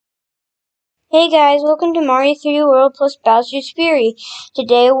Hey guys, welcome to Mario 3D World plus Bowser's Fury.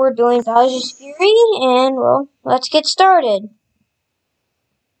 Today we're doing Bowser's Fury, and well, let's get started.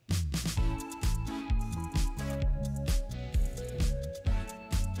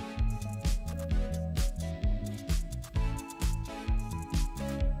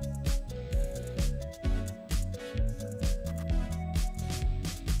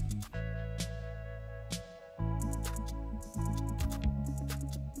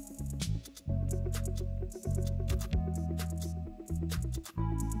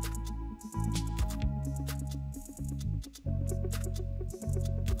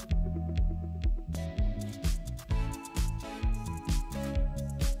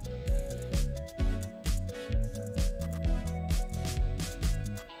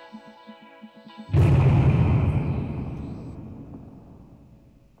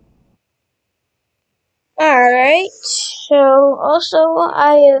 Alright, so also,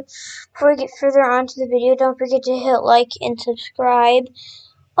 before we get further on to the video, don't forget to hit like and subscribe.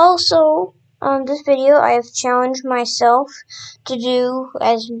 Also, on this video, I have challenged myself to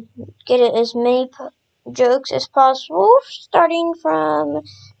get as many jokes as possible, starting from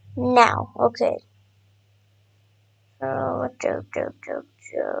now. Okay. So, joke.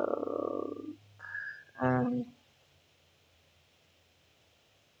 Um,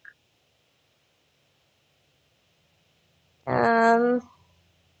 um,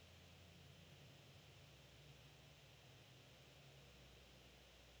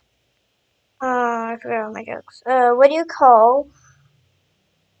 I forgot all my jokes. What do you call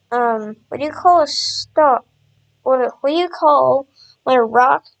a star? What do you call when a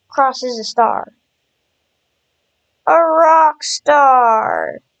rock crosses a star? A rock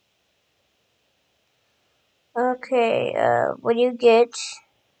star. Okay, what do you get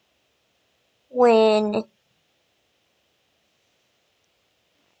when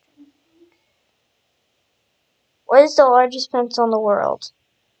what is the largest pencil in the world?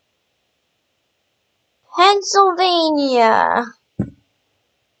 Pennsylvania.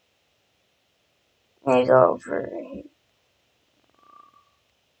 There you go over.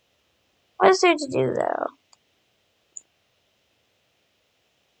 What is there to do though?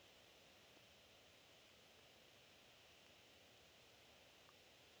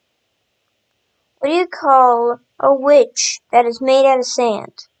 What do you call a witch that is made out of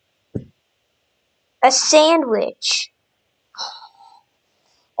sand? A sandwich.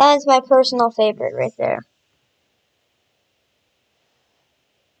 That is my personal favorite right there.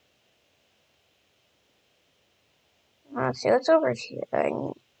 Let's see what's over here. I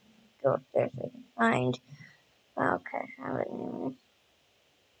need to go up there so I can find. Okay, I have it anyway.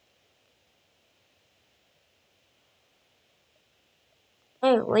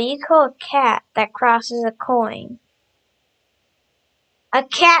 Hey, what do you call a cat that crosses a coin? A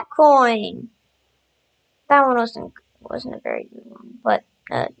cat coin. That one wasn't a very good one, but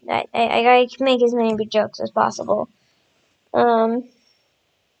I can make as many jokes as possible. What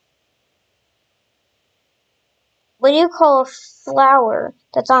do you call a flower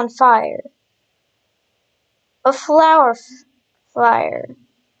that's on fire? A flower fire.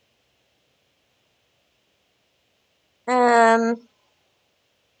 Trying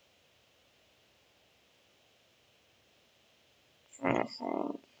to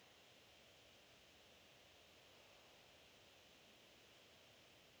think.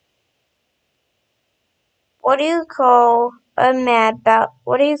 What do you call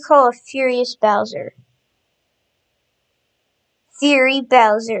what do you call a furious Bowser? Fury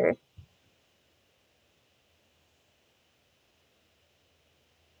Bowser.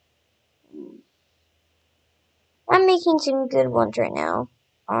 I'm making some good ones right now.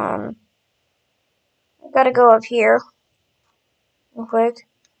 I gotta go up here real quick.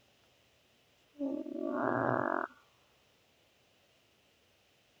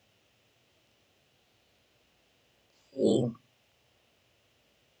 See.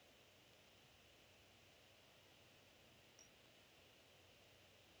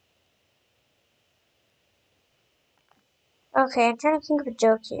 Okay, I'm trying to think of a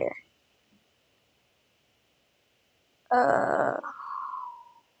joke here.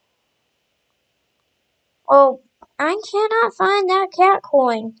 Oh, I cannot find that cat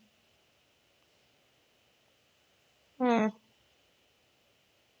coin. Where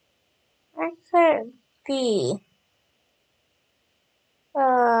could it be?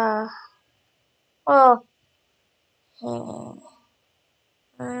 Oh.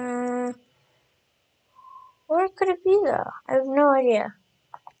 Where could it be though? I have no idea.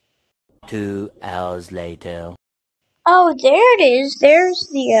 2 hours later. Oh, there it is. There's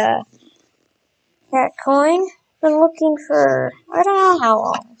the cat coin. Been looking for I don't know how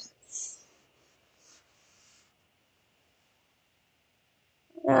long.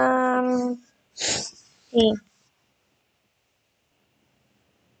 See.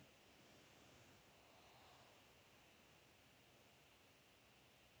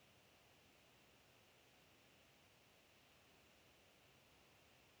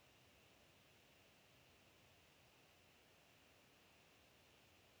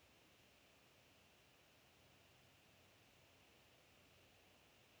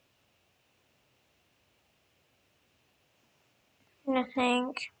 I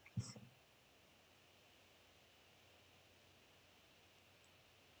think.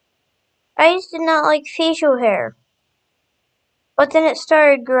 I used to not like facial hair, but then it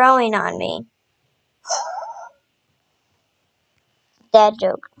started growing on me. Dad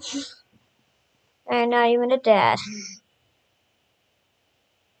joke. I'm not even a dad.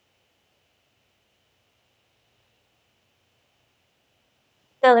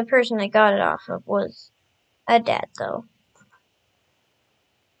 The other person I got it off of was a dad, though.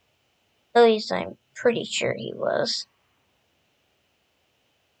 At least I'm pretty sure he was.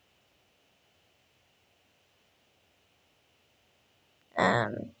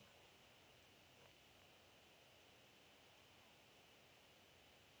 Um,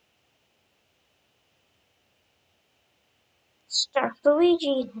 Star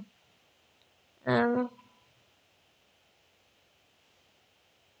Luigi. Um,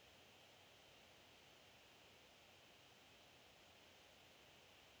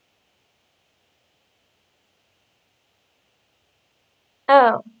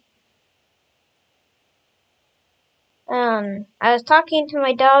 oh, I was talking to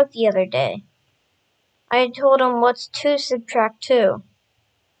my dog the other day. I told him what's 2 subtract 2.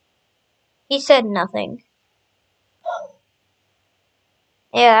 He said nothing.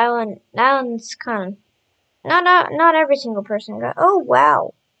 Yeah, that one's kind of, not every single person got, oh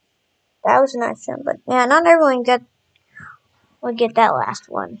wow, that was a nice one, but yeah, not everyone would get that last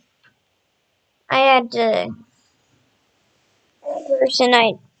one. I had to,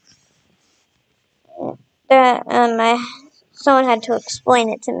 person someone had to explain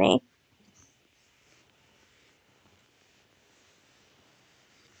it to me.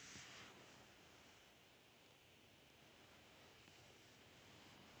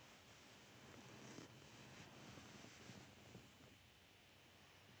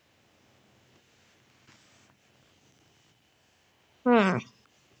 Hmm.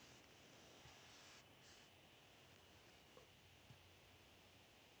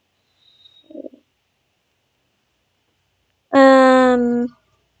 Um,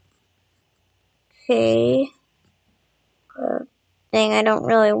 okay. Thing I don't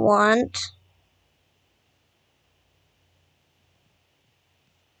really want.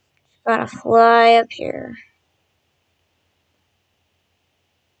 Gotta fly up here.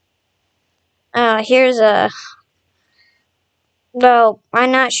 Here's a. Well,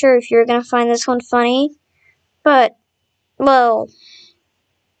 I'm not sure if you're gonna find this one funny, but, well,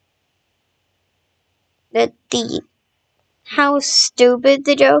 the how stupid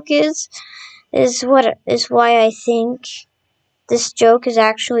the joke is why I think this joke is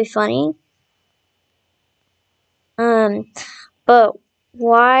actually funny. But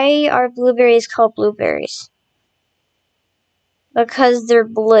why are blueberries called blueberries? Because they're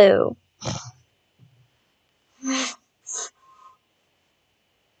blue.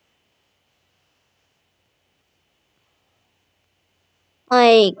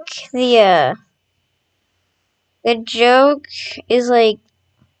 Like, the joke is like,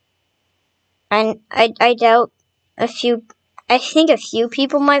 I doubt a few, I think a few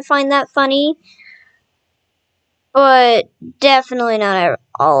people might find that funny, but definitely not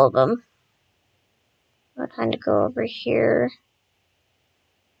all of them. I'm trying to go over here.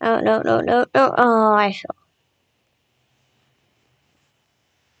 Oh, no. Oh, I fell.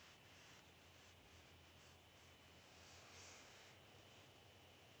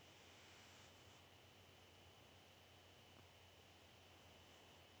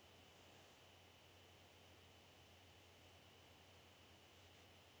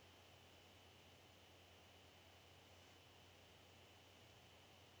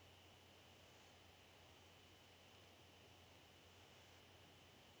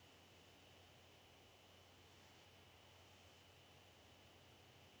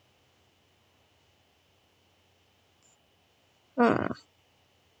 Hmm.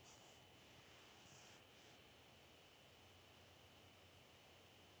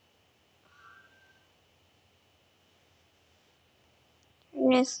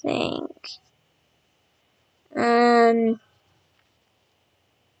 I'm just think. Um,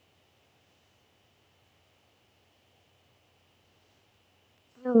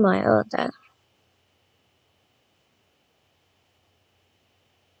 oh my, oh, that.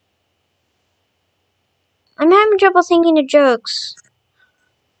 trouble thinking of jokes.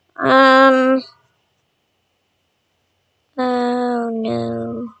 Oh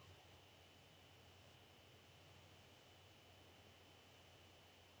no.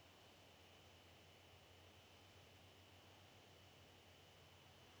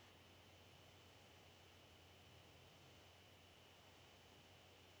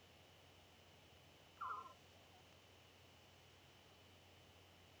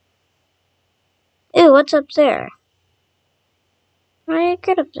 Ew, what's up there? How do you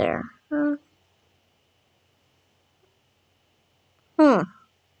get up there? Hmm.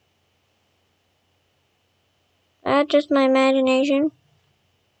 That's just my imagination.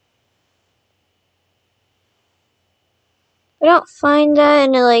 If I don't find that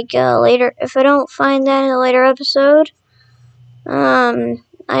in a later, if I don't find that in a later episode, I'm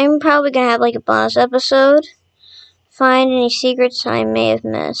probably gonna have like a bonus episode. Find any secrets I may have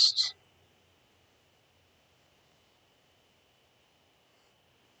missed.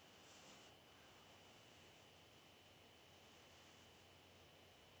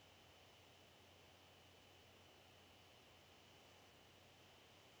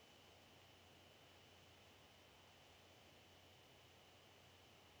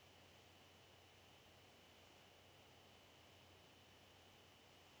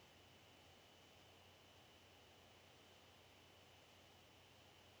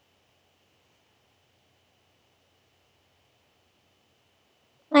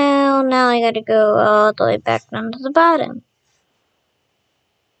 Well, now I gotta go all the way back down to the bottom.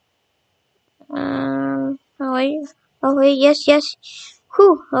 Oh wait. Oh wait, yes, yes.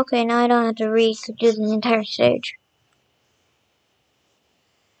 Whew. Okay, now I don't have to redo the entire stage.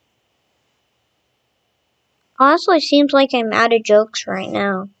 Honestly, seems like I'm out of jokes right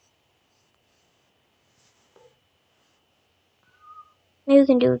now. Maybe we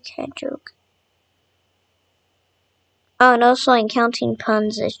can do a cat joke. Oh, and also I'm counting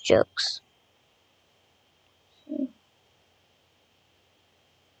puns as jokes.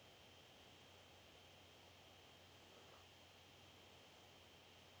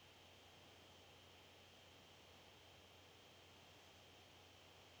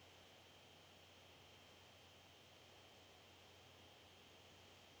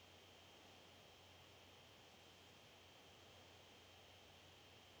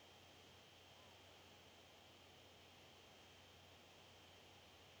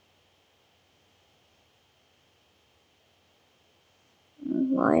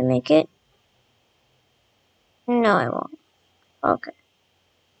 Will I make it? No, I won't. Okay.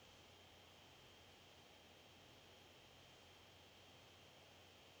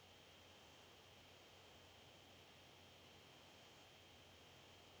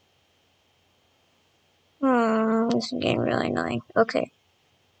 This is getting really annoying. Okay.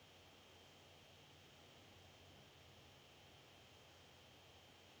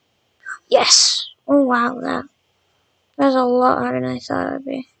 Yes! Oh wow, that's a lot harder than I thought it would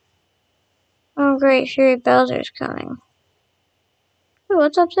be. Oh great, Fury Bowser's coming. Ooh,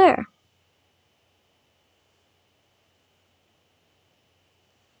 what's up there?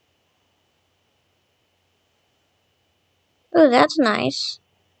 Ooh, that's nice.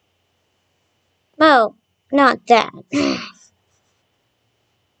 Well, not that.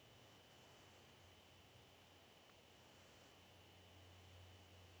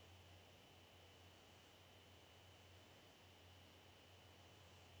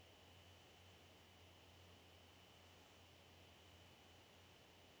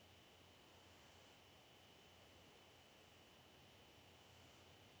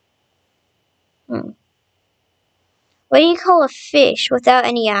 Hmm. What do you call a fish without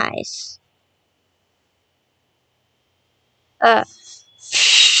any eyes? Uh,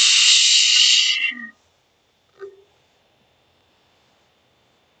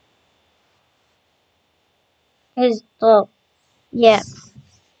 his, well, yeah.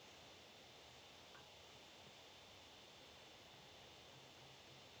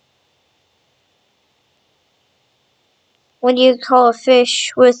 What do you call a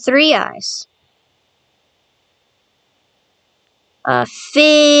fish with 3 eyes? A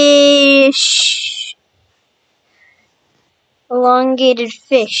fish. Elongated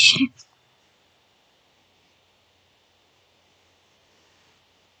fish.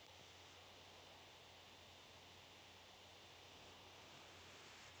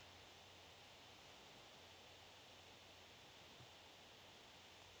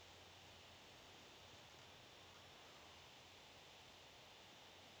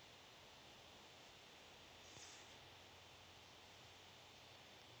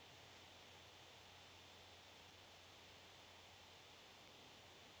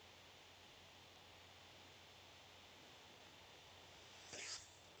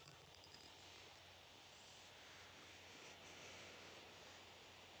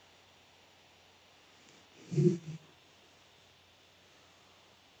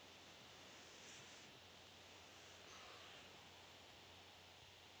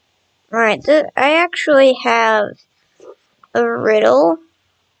 Alright, I actually have a riddle.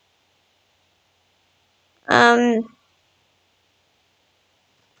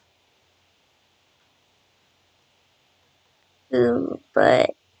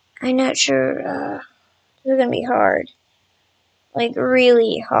 But I'm not sure, this is gonna be hard. Like,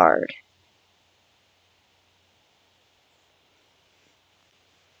 really hard.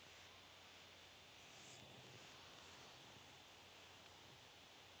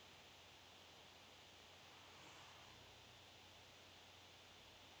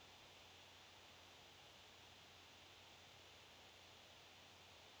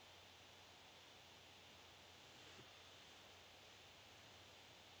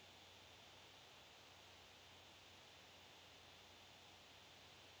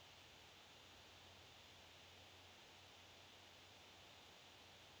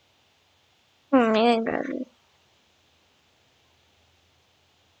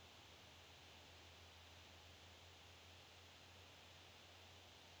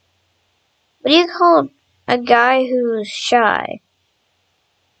 What do you call a guy who's shy?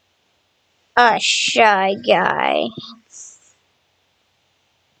 A shy guy.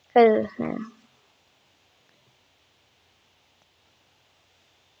 'Cause,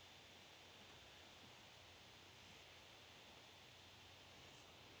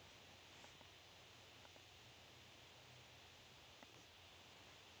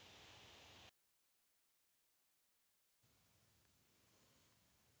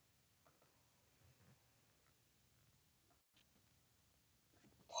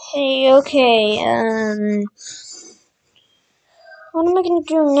 hey, okay, what am I gonna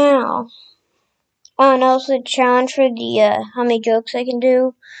do now? Oh, and also the challenge for the, how many jokes I can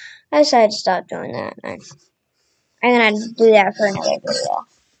do. I decided to stop doing that. I'm gonna do that for another video.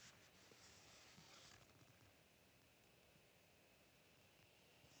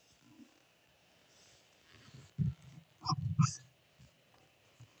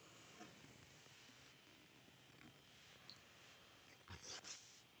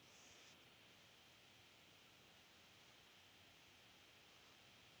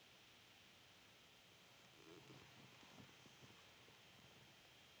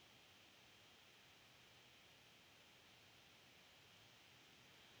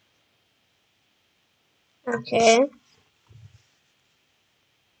 Okay.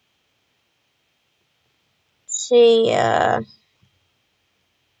 See, I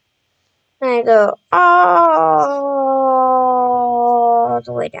go all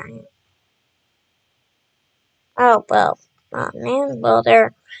the way down here. Oh, well. Oh, man. Well,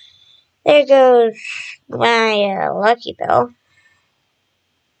 there goes my, Lucky Bell.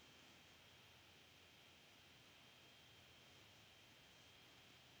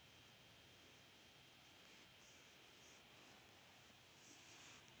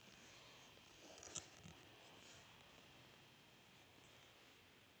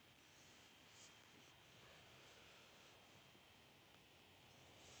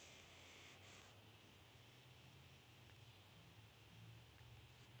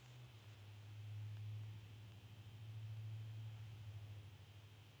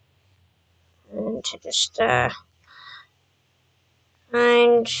 And to just, find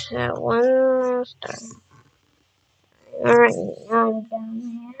that one last time. Alright, now I'm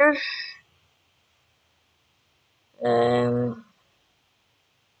down here.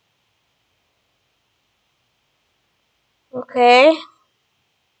 Okay.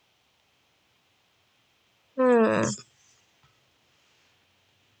 Hmm.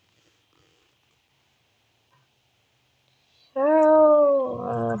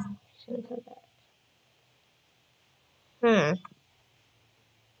 So, hmm.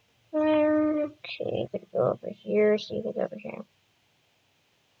 Okay, you could go over here, so you could go over here.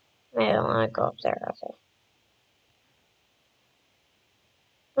 I don't want to go up there, okay.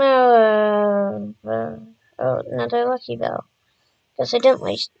 Oh, another Lucky Bell. Guess I didn't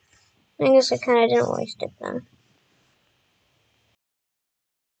waste. I guess I kind of didn't waste it then.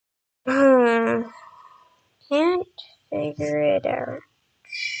 Hmm. Can't figure it out.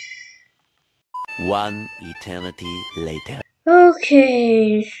 One eternity later.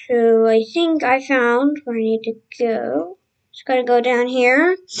 Okay, so I think I found where I need to go. Just gotta go down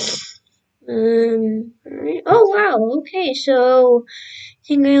here. Alright. Oh wow, okay, so I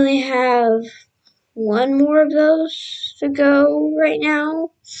think I only have one more of those to go right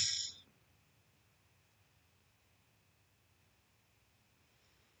now.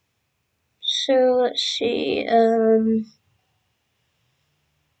 So let's see,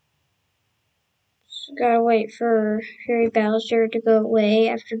 Gotta wait for Fairy Bowser to go away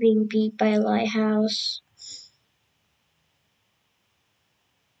after being beat by a lighthouse.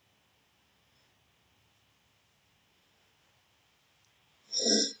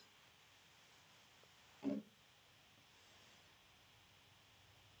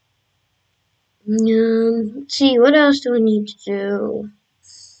 Let's see, what else do we need to do?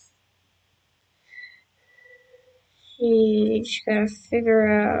 Just gotta figure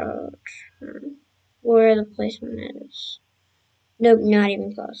out where the placement is. Nope, not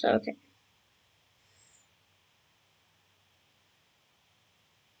even close. Okay.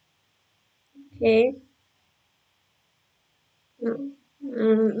 Okay.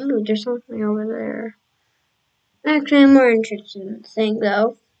 Ooh, there's something over there. Actually, I'm more interested in the thing,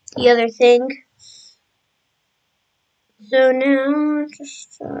 though. The other thing. So now,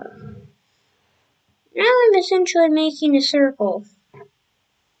 now I'm essentially making a circle.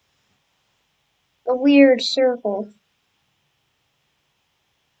 A weird circle.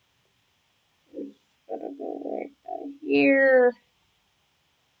 Gotta go right here.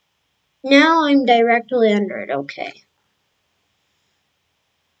 Now I'm directly under it. Okay.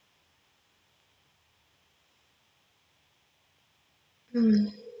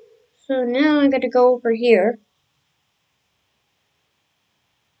 So now I gotta go over here.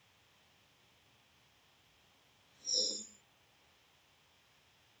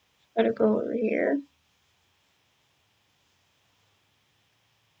 Gotta go over here.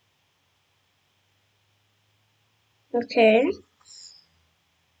 Okay.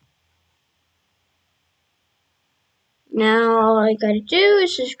 Now all I gotta do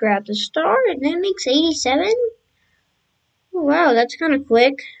is just grab the star, and that makes 87. Oh, wow, that's kind of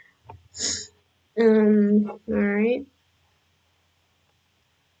quick. Alright.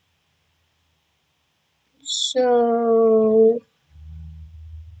 So,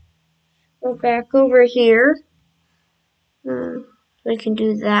 go back over here. So I can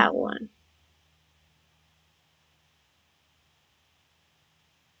do that one.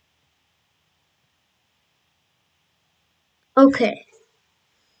 Okay.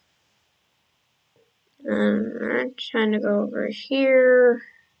 I'm trying to go over here.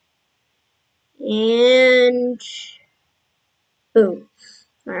 And boom.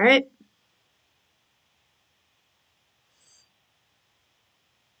 Alright.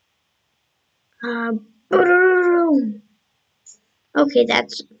 Boom. Okay,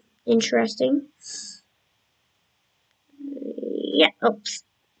 that's interesting. Yeah. Oops.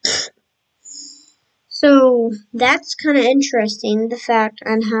 So that's kind of interesting, the fact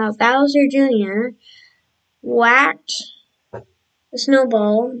on how Bowser Jr. whacked the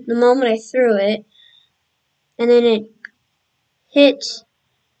snowball the moment I threw it, and then it hit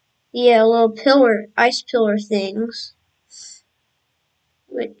the little ice pillar things,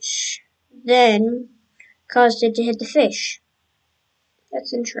 which then caused it to hit the fish.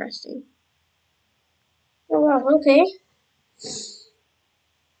 That's interesting. Oh wow, okay.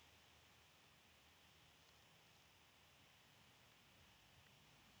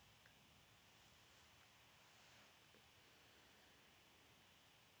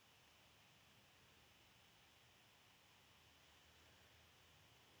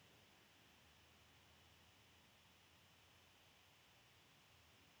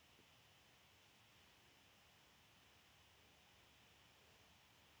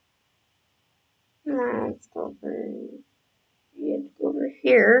 Let's go over. You have to go over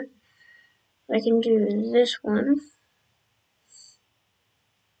here. I can do this one.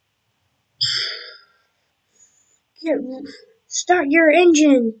 Start your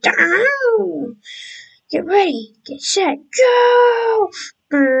engine. Down. Get ready. Get set. Go.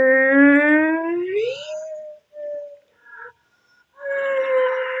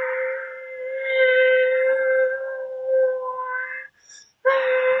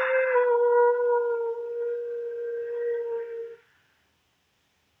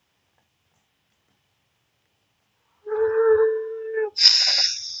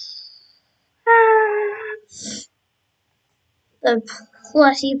 The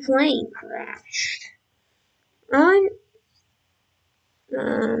Plessy plane crashed. On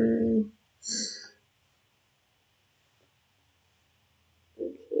okay.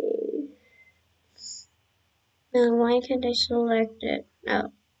 Now why can't I select it?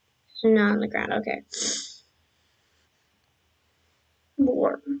 Oh, it's not on the ground. Okay.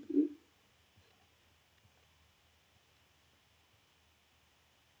 More.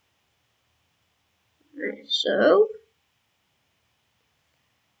 So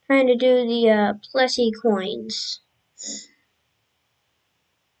trying to do the Plessy coins.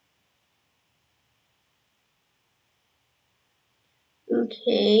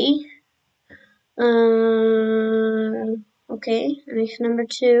 Okay. Okay, that makes number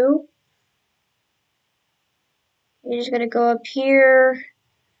 2. You're just gonna go up here.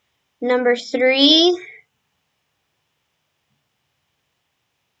 Number 3.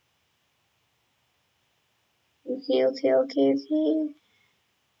 Okay.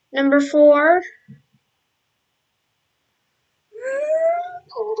 Number 4.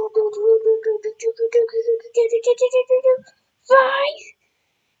 5.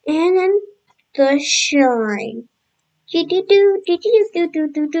 And then the shine.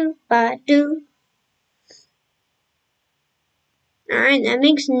 Ba-do. Alright, that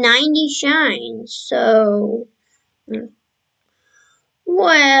makes 90 shines. So,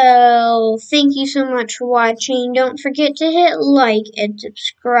 well, thank you so much for watching. Don't forget to hit like and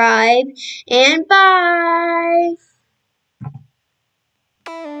subscribe. And bye!